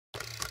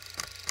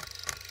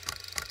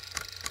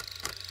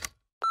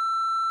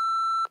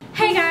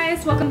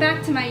guys, welcome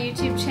back to my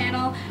YouTube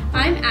channel.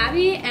 I'm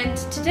Abby and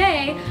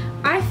today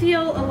I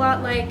feel a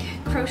lot like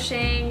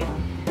crocheting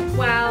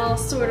while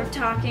sort of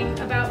talking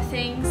about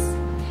things.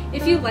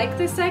 If you like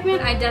this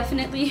segment, I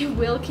definitely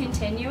will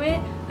continue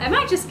it. I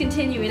might just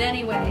continue it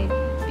anyway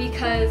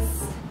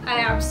because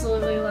I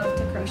absolutely love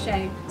to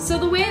crochet. So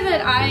the way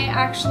that I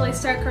actually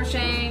start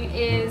crocheting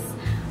is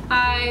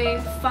I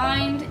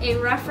find a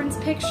reference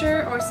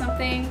picture or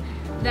something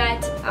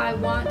that I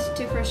want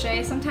to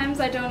crochet.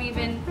 Sometimes I don't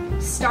even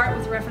start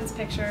with a reference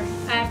picture.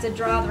 I have to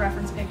draw the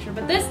reference picture.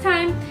 But this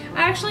time,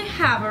 I actually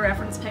have a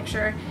reference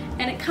picture,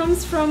 and it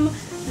comes from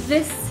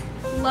this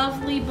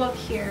lovely book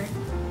here.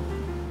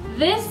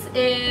 This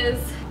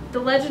is the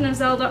Legend of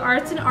Zelda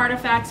Arts and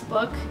Artifacts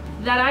book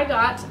that I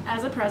got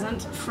as a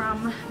present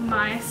from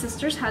my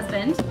sister's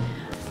husband.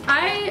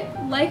 I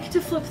like to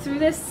flip through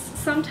this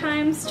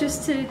sometimes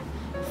just to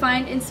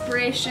find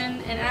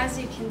inspiration, and as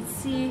you can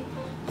see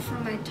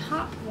from my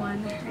top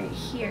one right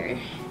here,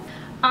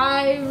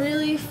 I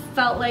really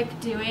felt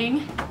like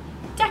doing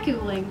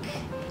Deku Link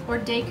or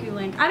Deku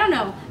Link. I don't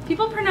know.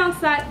 People pronounce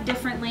that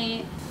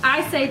differently.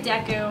 I say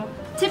Deku.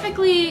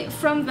 Typically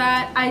from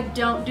that I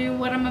don't do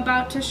what I'm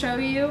about to show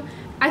you.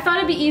 I thought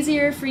it'd be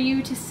easier for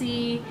you to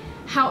see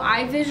how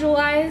I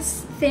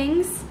visualize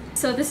things.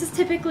 So this is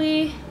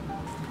typically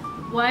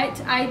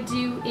what I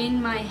do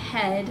in my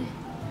head,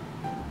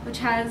 which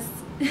has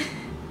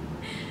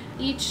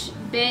each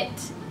bit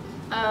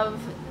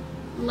of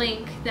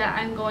link that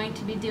I'm going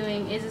to be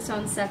doing is its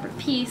own separate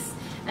piece,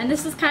 and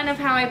this is kind of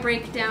how I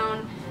break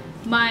down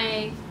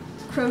my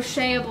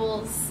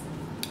crochetables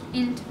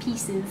into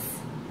pieces.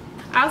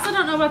 I also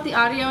don't know about the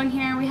audio in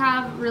here. We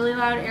have really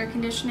loud air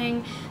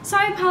conditioning, so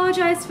I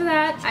apologize for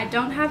that. I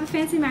don't have a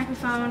fancy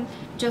microphone,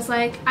 just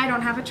like I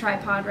don't have a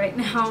tripod right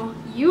now.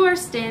 You are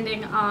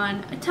standing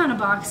on a ton of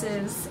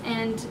boxes,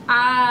 and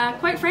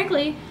quite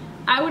frankly,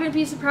 I wouldn't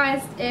be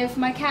surprised if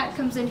my cat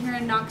comes in here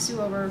and knocks you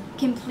over.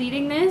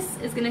 Completing this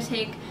is going to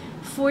take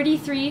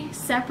 43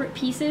 separate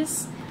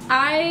pieces.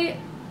 I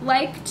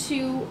like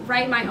to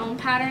write my own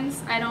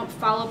patterns. I don't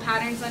follow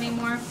patterns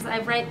anymore.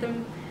 I write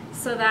them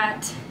so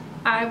that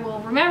I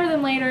will remember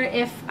them later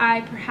if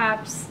I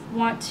perhaps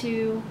want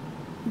to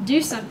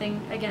do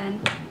something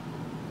again.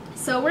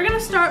 So we're going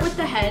to start with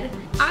the head.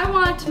 I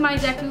want my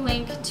Deku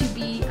Link to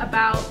be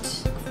about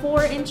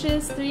 4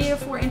 inches, 3 to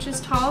 4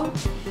 inches tall.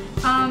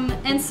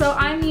 And so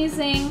I'm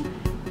using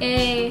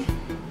a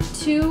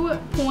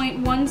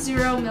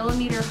 2.10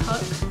 millimeter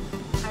hook.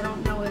 I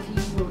don't know if you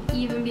will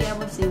even be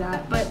able to see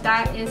that, but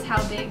that is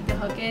how big the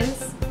hook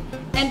is.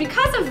 And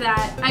because of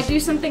that, I do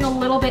something a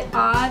little bit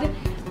odd.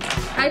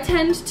 I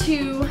tend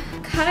to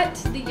cut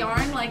the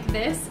yarn like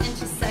this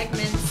into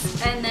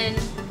segments and then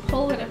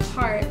pull it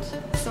apart,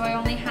 so I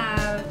only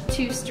have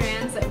 2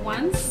 strands at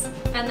once,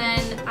 and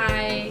then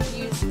I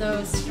use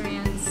those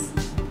strands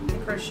to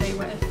crochet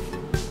with.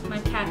 My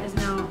cat is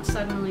now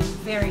suddenly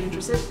very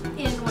interested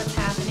in what's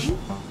happening.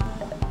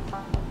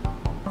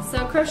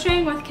 So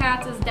crocheting with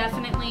cats is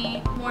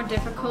definitely more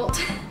difficult.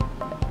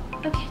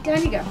 Okay,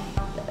 down you go.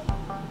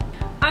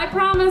 I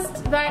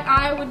promised that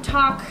I would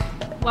talk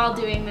while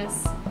doing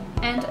this,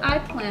 and I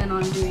plan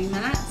on doing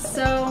that,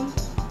 so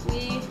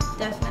we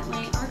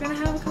definitely are gonna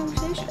have a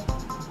conversation.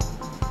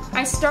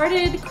 I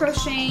started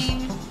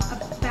crocheting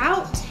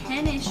about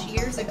 10-ish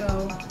years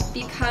ago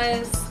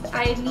because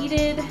I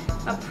needed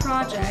a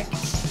project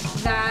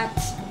that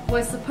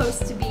was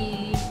supposed to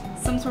be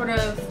some sort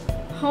of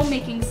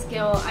homemaking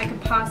skill I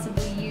could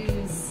possibly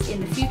use in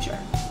the future.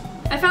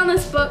 I found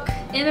this book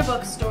in a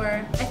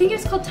bookstore. I think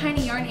it's called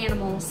Tiny Yarn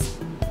Animals.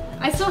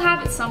 I still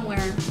have it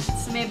somewhere,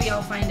 so maybe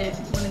I'll find it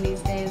one of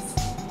these days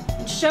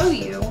and show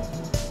you.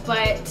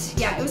 But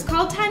yeah, it was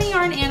called Tiny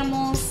Yarn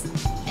Animals,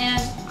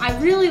 and I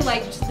really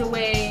liked the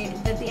way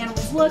that the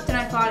animals looked, and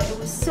I thought it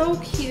was so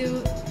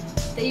cute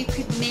that you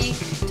could make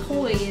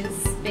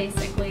toys,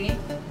 basically,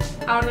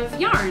 out of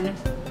yarn.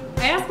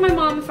 I asked my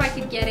mom if I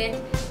could get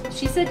it.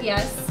 She said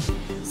yes.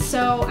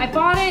 So I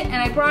bought it and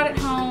I brought it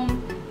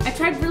home. I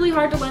tried really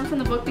hard to learn from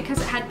the book because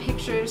it had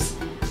pictures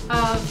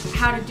of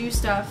how to do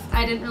stuff.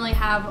 I didn't really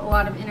have a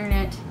lot of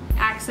internet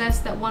access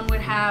that one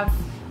would have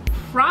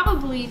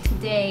probably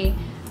today,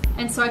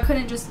 and so I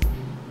couldn't just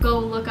go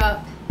look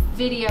up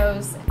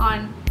videos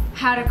on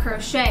how to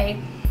crochet.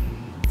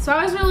 So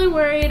I was really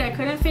worried. I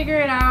couldn't figure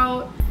it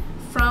out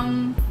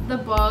from the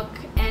book,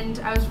 and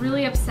I was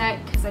really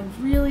upset because I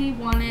really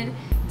wanted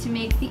to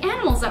make the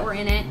animals that were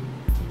in it.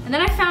 And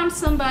then I found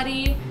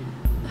somebody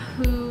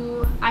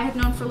who I had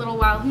known for a little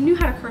while who knew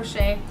how to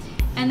crochet,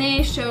 and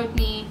they showed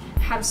me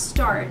how to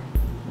start.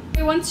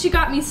 Once she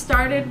got me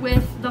started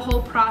with the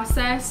whole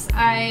process,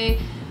 I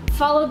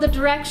followed the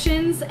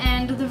directions,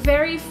 and the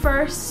very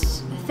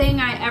first thing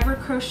I ever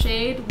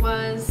crocheted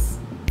was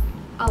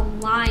a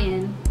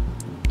lion,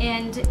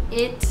 and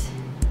it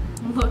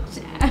looked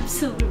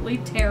absolutely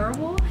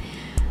terrible.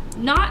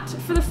 Not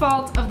for the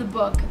fault of the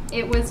book.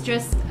 It was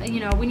just, you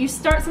know, when you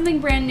start something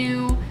brand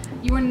new,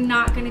 you are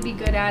not going to be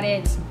good at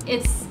it.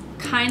 It's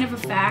kind of a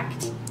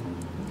fact.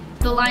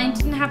 The lion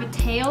didn't have a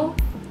tail,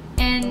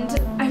 and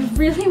I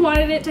really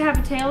wanted it to have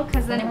a tail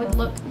because then it would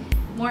look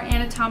more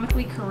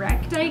anatomically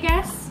correct, I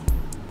guess.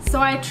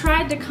 So I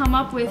tried to come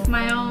up with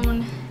my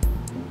own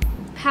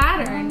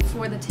pattern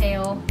for the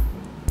tail,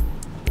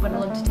 but it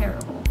looked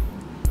terrible.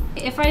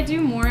 If I do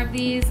more of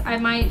these, I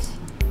might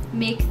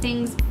make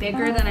things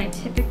bigger than I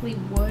typically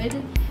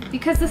would,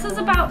 because this is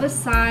about the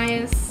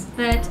size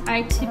that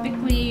I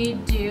typically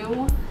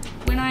do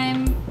when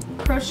I'm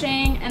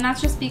crocheting, and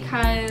that's just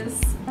because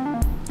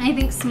I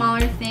think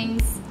smaller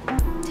things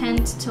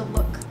tend to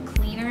look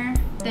cleaner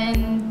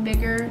than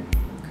bigger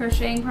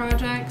crocheting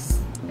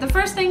projects. The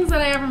first things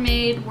that I ever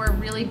made were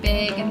really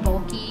big and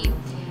bulky,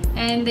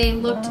 and they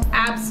looked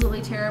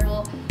absolutely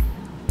terrible.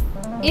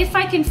 If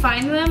I can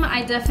find them,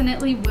 I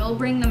definitely will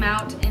bring them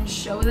out and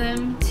show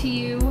them to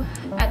you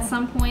at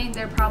some point.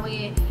 They're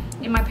probably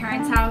in my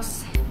parents'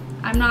 house.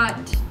 I'm not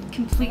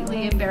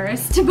completely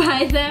embarrassed to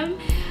buy them.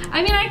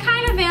 I mean, I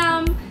kind of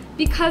am,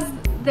 because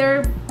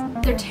they're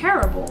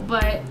terrible,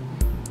 but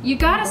you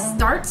gotta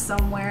start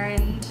somewhere,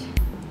 and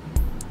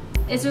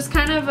it's just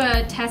kind of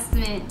a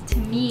testament to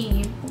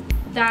me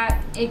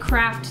that a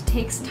craft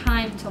takes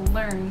time to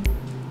learn.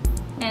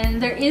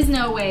 And there is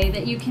no way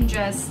that you can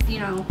just, you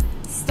know,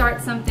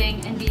 start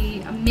something and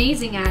be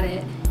amazing at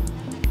it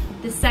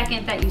the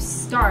second that you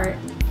start.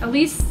 At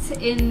least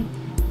in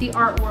the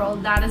art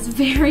world, that is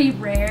very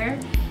rare.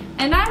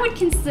 And I would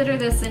consider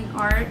this an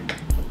art.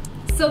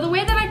 So the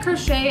way that I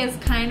crochet is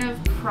kind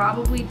of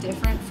probably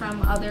different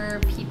from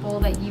other people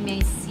that you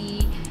may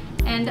see.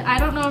 And I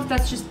don't know if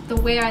that's just the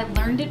way I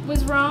learned it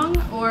was wrong,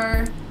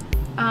 or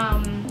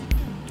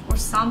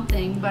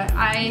something, but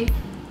I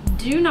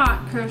do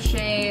not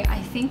crochet, I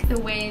think, the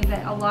way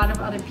that a lot of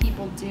other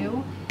people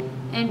do.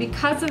 And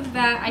because of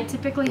that, I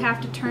typically have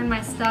to turn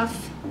my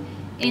stuff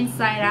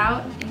inside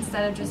out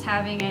instead of just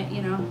having it,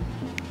 you know,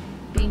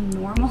 being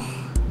normal.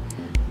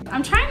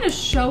 I'm trying to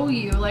show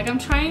you, like, I'm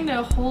trying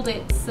to hold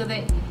it so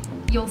that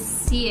you'll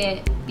see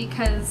it,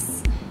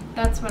 because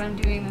that's what I'm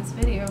doing this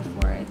video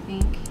for, I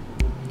think.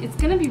 It's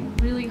gonna be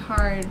really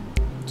hard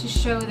to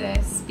show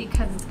this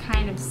because it's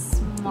kind of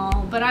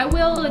small, but I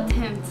will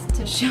attempt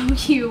to show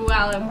you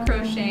while I'm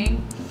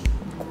crocheting.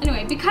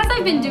 Anyway, because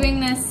I've been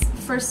doing this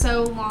for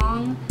so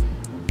long,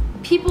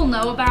 people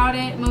know about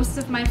it. Most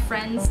of my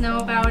friends know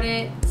about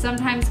it.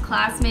 Sometimes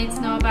classmates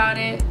know about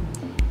it.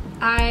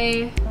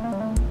 I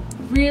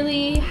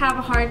really have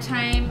a hard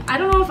time. I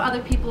don't know if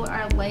other people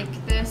are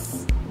like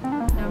this.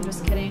 No, I'm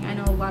just kidding. I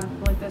know a lot of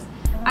people like this.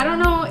 I don't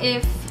know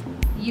if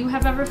you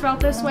have ever felt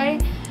this way,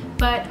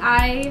 but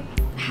I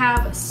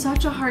have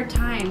such a hard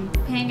time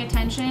paying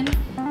attention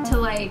to,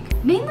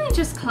 like, mainly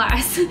just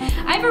class.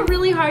 I have a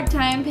really hard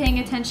time paying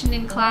attention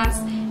in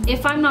class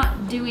if I'm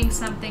not doing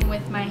something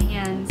with my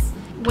hands,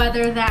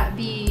 whether that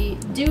be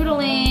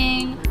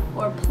doodling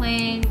or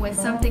playing with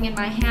something in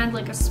my hand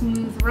like a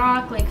smooth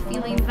rock, like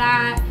feeling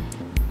that.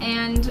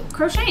 And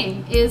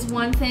crocheting is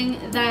one thing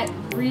that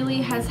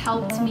really has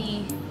helped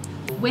me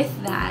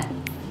with that.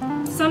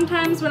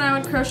 Sometimes when I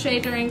would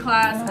crochet during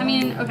class, I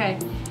mean, okay,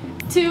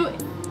 to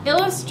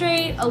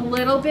illustrate a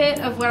little bit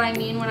of what I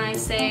mean when I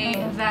say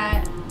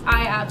that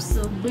I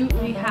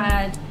absolutely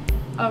had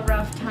a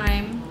rough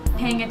time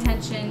paying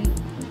attention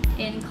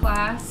in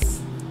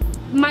class.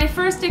 My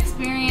first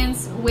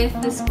experience with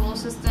the school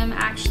system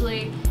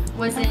actually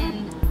was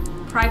in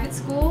private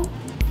school,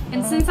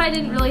 and since I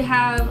didn't really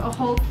have a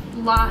whole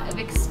lot of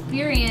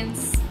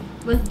experience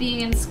with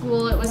being in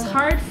school, it was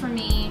hard for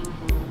me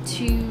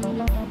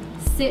to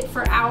sit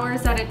for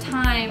hours at a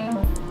time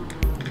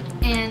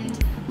and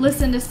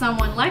listen to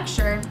someone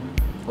lecture,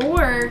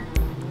 or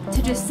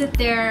to just sit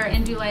there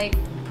and do like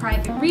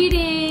private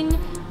reading,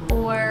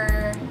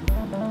 or,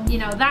 you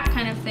know, that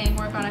kind of thing,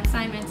 work on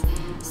assignments.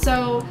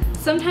 So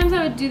sometimes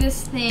I would do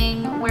this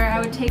thing where I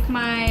would take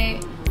my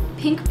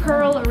pink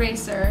pearl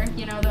eraser,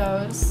 you know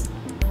those,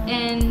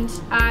 and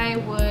I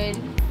would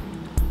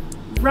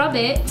rub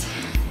it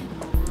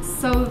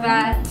so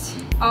that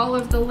all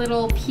of the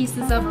little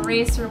pieces of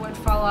eraser would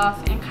fall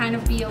off and kind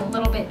of be a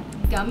little bit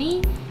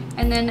gummy.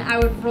 And then I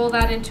would roll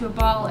that into a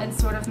ball and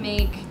sort of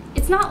make,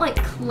 it's not like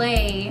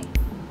clay,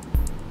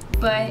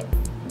 but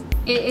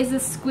it is a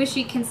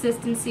squishy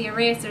consistency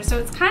eraser. So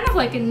it's kind of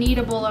like a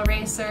kneadable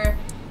eraser,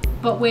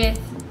 but with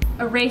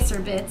eraser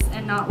bits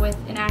and not with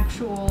an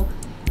actual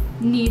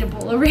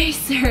kneadable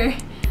eraser.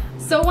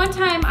 So one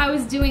time I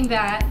was doing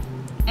that,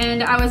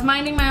 and I was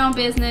minding my own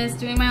business,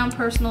 doing my own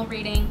personal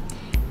reading,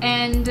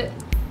 and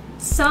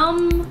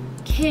some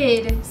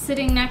kid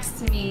sitting next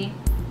to me,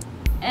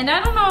 and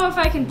I don't know if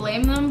I can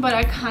blame them, but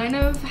I kind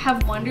of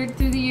have wondered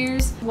through the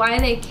years why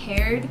they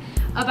cared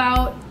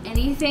about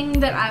anything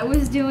that I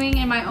was doing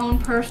in my own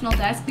personal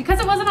desk, because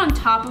it wasn't on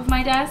top of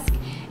my desk.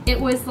 It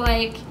was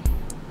like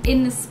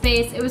in the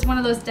space. It was one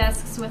of those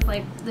desks with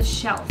like the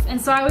shelf. And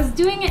so I was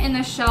doing it in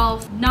the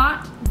shelf,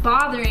 not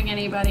bothering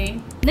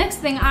anybody. Next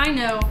thing I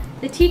know,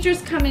 the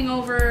teacher's coming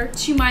over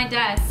to my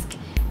desk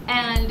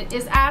and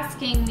is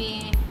asking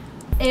me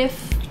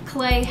if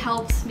clay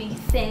helps me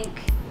think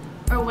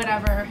or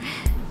whatever.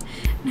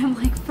 And I'm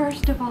like,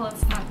 first of all,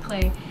 it's not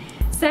clay.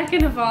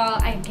 second of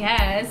all, I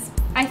guess,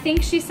 I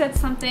think she said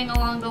something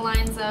along the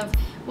lines of,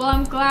 well,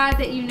 I'm glad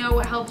that you know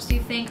what helps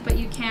you think, but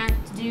you can't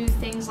do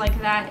things like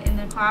that in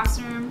the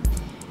classroom.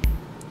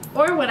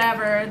 Or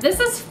whatever. This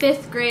is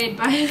 5th grade,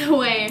 by the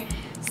way,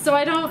 so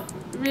I don't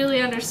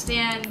really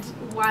understand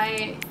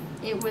why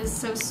it was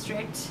so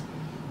strict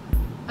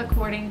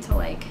according to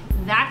like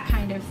that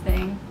kind of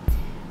thing.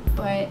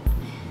 But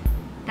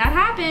that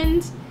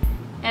happened,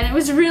 and it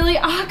was really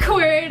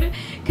awkward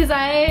because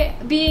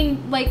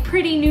being like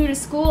pretty new to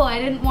school, I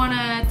didn't want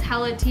to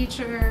tell a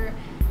teacher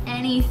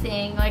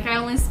anything. Like, I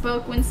only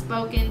spoke when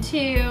spoken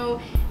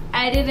to.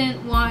 I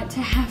didn't want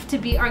to have to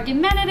be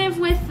argumentative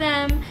with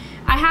them.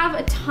 I have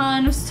a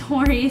ton of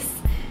stories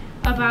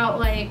about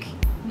like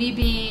me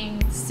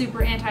being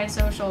super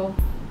antisocial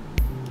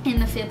in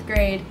the 5th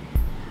grade.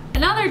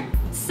 Another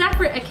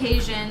separate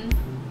occasion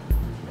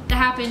that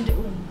happened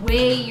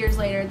way years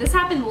later. This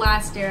happened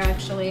last year,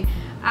 actually.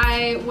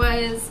 I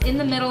was in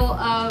the middle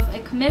of a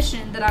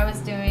commission that I was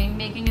doing,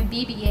 making a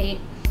BB-8,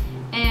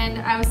 and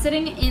I was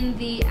sitting in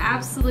the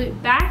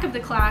absolute back of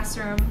the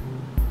classroom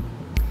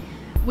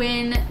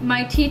when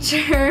my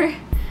teacher,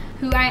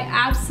 who I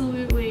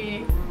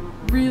absolutely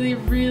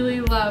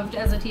really loved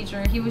as a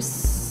teacher, he was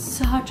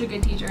such a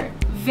good teacher,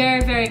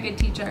 very good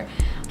teacher.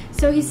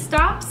 So he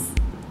stops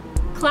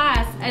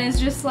class and is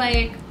just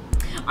like,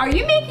 are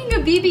you making a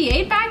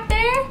BB-8 back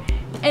there?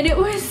 And it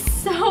was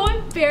so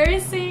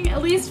embarrassing.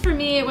 At least for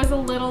me, it was a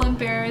little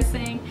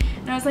embarrassing.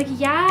 And I was like,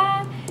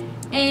 yeah.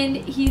 And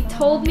he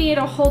told me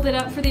to hold it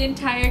up for the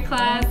entire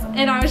class.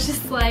 And I was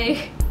just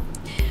like,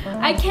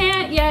 I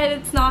can't yet,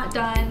 it's not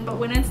done, but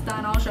when it's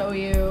done, I'll show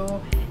you.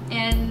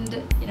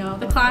 And, you know,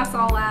 the class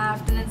all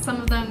laughed, and then some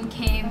of them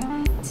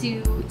came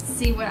to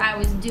see what I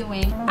was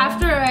doing.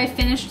 After I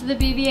finished the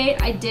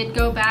BB-8, I did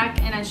go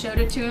back and I showed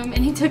it to him,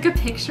 and he took a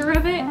picture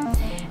of it.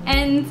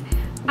 And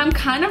I'm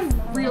kind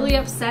of really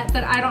upset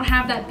that I don't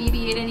have that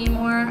BB-8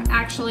 anymore.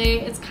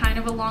 Actually, it's kind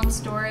of a long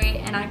story,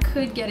 and I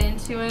could get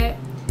into it.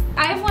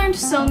 I've learned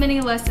so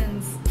many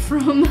lessons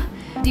from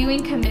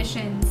doing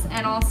commissions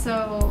and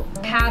also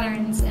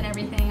patterns and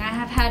everything. I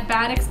have had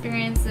bad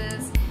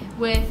experiences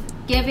with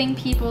giving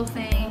people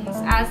things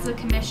as a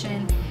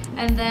commission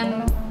and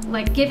then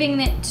like giving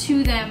it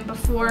to them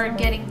before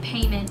getting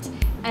payment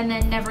and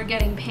then never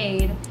getting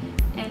paid.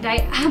 And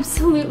I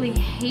absolutely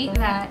hate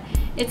that.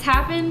 It's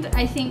happened,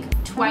 I think,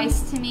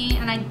 twice to me,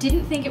 and I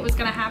didn't think it was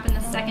gonna happen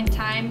the second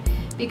time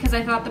because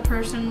I thought the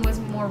person was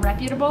more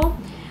reputable.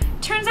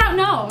 Turns out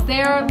no,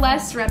 they are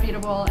less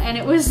reputable, and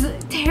it was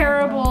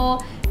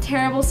terrible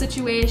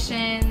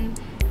situation.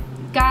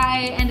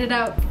 Guy ended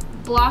up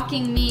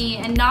blocking me,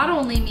 and not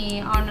only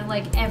me, on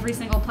like every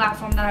single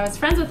platform that I was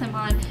friends with him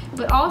on,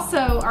 but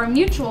also our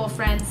mutual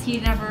friends. He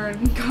never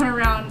got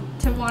around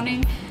to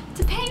wanting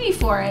to pay me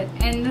for it,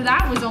 and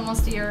that was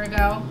almost a year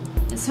ago.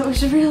 And so it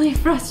was really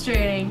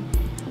frustrating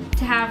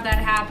to have that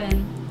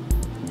happen.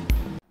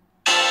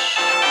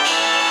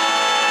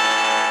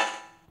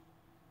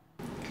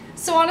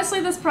 So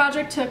honestly, this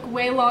project took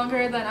way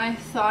longer than I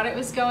thought it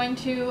was going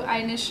to. I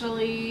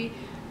initially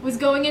was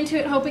going into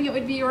it hoping it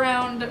would be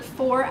around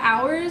 4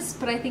 hours,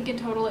 but I think in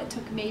total it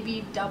took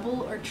maybe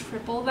double or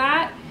triple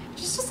that.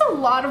 Just a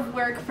lot of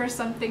work for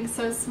something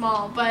so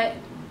small, but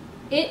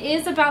it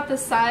is about the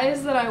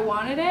size that I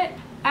wanted it.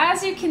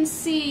 As you can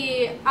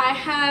see, I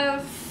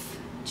have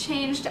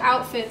changed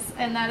outfits,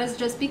 and that is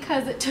just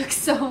because it took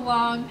so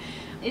long.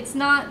 It's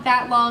not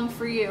that long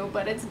for you,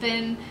 but it's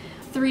been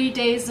 3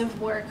 days of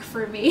work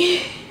for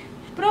me.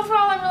 But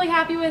overall, I'm really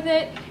happy with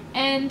it,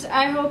 and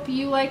I hope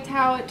you liked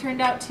how it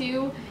turned out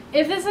too.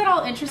 If this at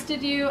all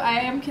interested you, I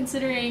am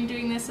considering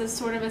doing this as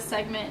sort of a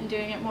segment and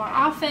doing it more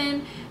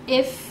often.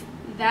 If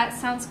that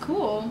sounds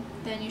cool,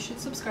 then you should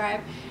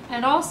subscribe.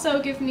 And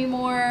also give me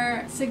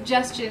more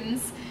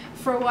suggestions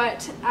for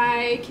what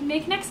I can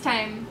make next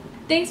time.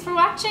 Thanks for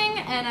watching,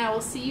 and I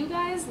will see you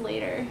guys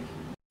later.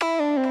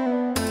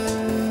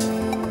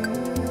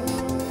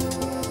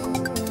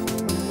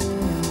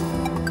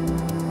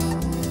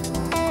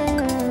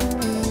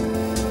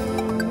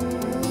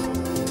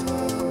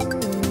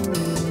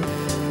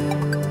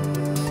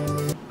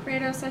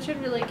 I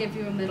should really give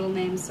you a middle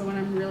name so when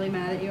I'm really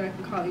mad at you I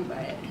can call you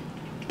by it.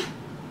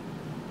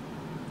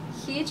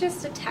 He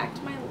just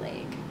attacked my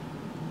leg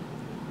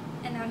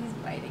and now he's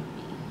biting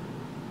me.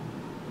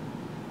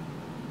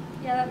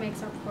 Yeah, that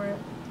makes up for it.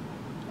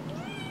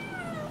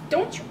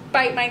 Don't you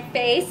bite my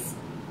face!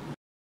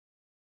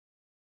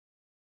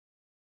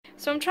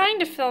 So I'm trying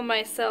to film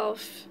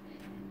myself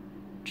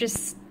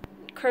just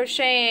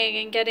crocheting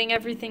and getting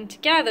everything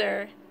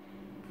together,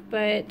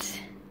 but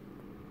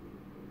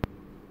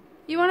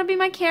you want to be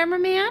my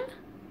cameraman?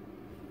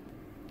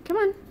 Come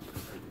on.